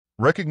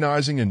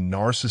Recognizing a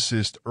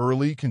narcissist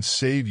early can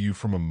save you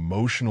from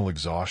emotional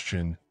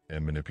exhaustion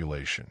and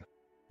manipulation.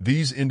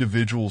 These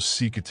individuals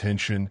seek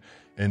attention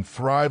and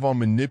thrive on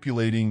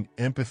manipulating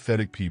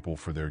empathetic people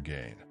for their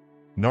gain.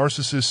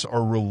 Narcissists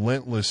are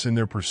relentless in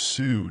their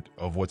pursuit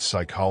of what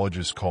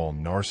psychologists call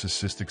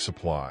narcissistic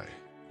supply: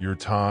 your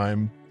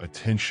time,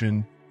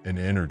 attention, and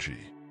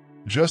energy.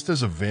 Just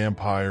as a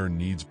vampire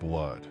needs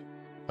blood,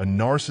 a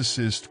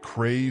narcissist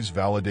craves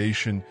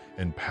validation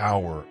and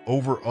power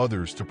over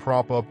others to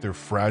prop up their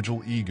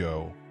fragile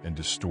ego and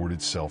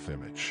distorted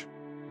self-image.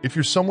 If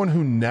you're someone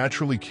who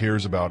naturally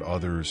cares about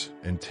others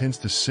and tends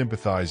to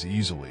sympathize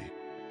easily,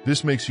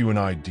 this makes you an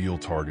ideal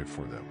target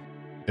for them.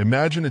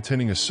 Imagine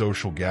attending a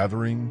social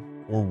gathering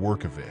or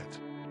work event.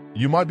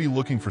 You might be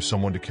looking for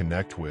someone to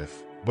connect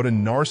with, but a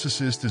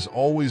narcissist is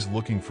always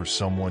looking for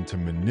someone to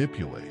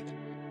manipulate.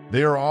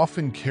 They are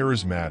often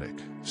charismatic,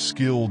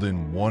 skilled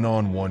in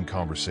one-on-one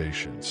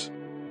conversations,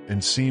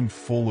 and seem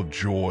full of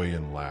joy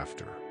and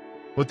laughter.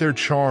 But their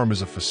charm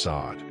is a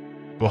facade.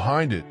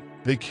 Behind it,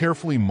 they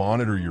carefully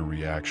monitor your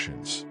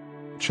reactions,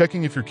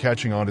 checking if you're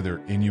catching on to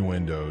their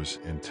innuendos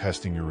and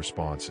testing your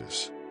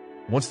responses.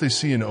 Once they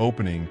see an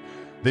opening,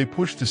 they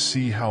push to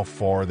see how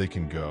far they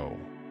can go,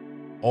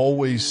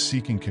 always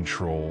seeking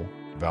control,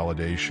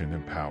 validation,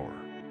 and power.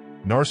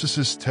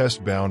 Narcissists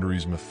test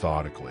boundaries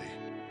methodically.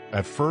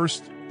 At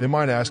first, they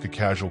might ask a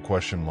casual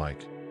question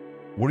like,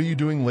 "What are you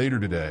doing later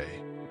today?"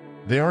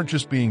 They aren't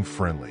just being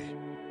friendly.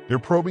 They're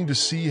probing to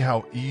see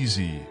how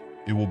easy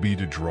it will be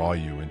to draw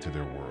you into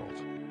their world.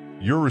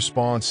 Your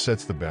response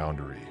sets the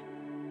boundary.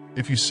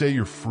 If you say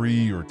you're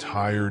free or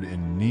tired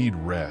and need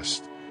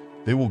rest,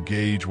 they will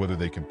gauge whether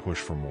they can push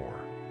for more.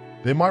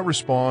 They might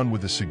respond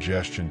with a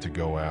suggestion to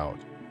go out,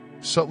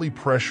 subtly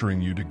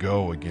pressuring you to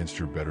go against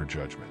your better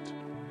judgment.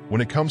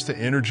 When it comes to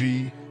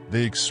energy,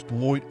 they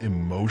exploit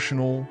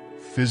emotional,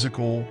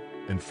 physical,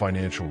 and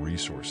financial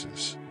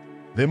resources.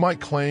 They might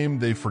claim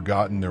they've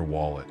forgotten their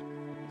wallet,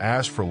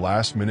 ask for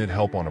last-minute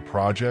help on a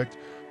project,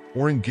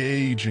 or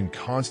engage in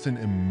constant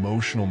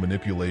emotional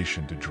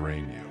manipulation to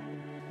drain you.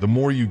 The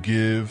more you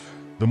give,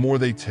 the more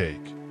they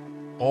take,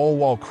 all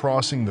while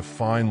crossing the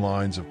fine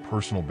lines of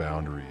personal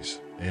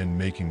boundaries and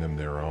making them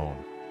their own.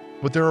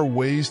 But there are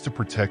ways to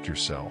protect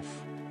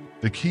yourself.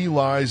 The key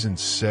lies in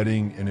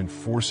setting and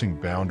enforcing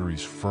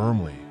boundaries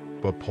firmly,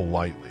 but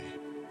politely.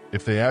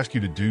 If they ask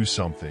you to do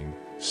something,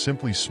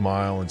 simply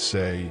smile and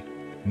say,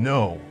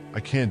 "No, I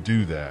can't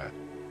do that,"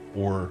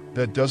 or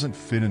 "That doesn't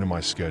fit into my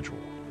schedule."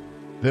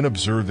 Then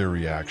observe their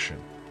reaction.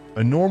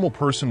 A normal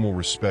person will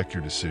respect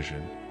your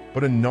decision,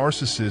 but a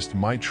narcissist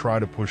might try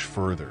to push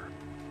further,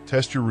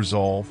 test your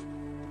resolve,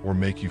 or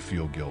make you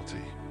feel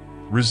guilty.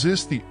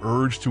 Resist the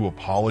urge to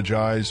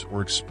apologize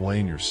or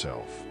explain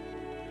yourself.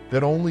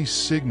 That only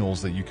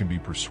signals that you can be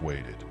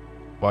persuaded.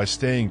 By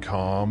staying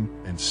calm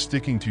and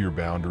sticking to your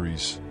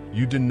boundaries,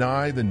 you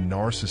deny the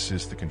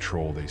narcissist the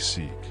control they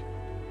seek.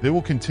 They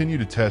will continue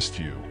to test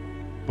you,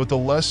 but the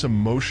less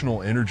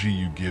emotional energy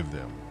you give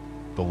them,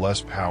 the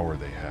less power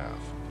they have.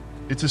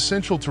 It's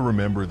essential to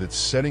remember that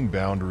setting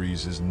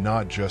boundaries is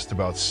not just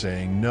about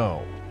saying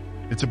no.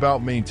 It's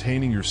about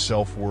maintaining your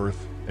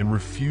self-worth and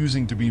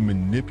refusing to be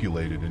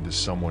manipulated into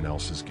someone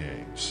else's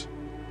games.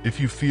 If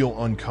you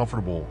feel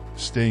uncomfortable,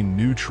 stay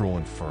neutral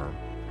and firm.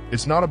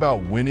 It's not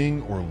about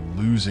winning or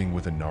losing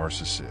with a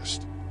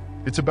narcissist.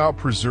 It's about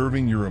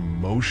preserving your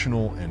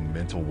emotional and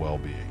mental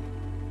well-being.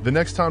 The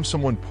next time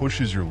someone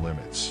pushes your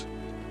limits,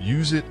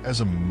 use it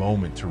as a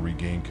moment to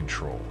regain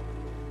control.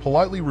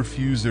 Politely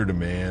refuse their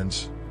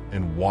demands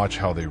and watch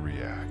how they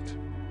react.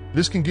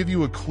 This can give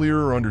you a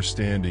clearer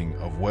understanding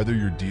of whether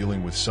you're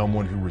dealing with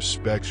someone who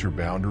respects your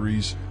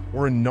boundaries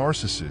or a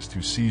narcissist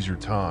who sees your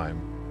time,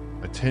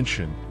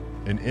 attention,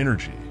 and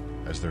energy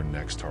as their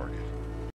next target.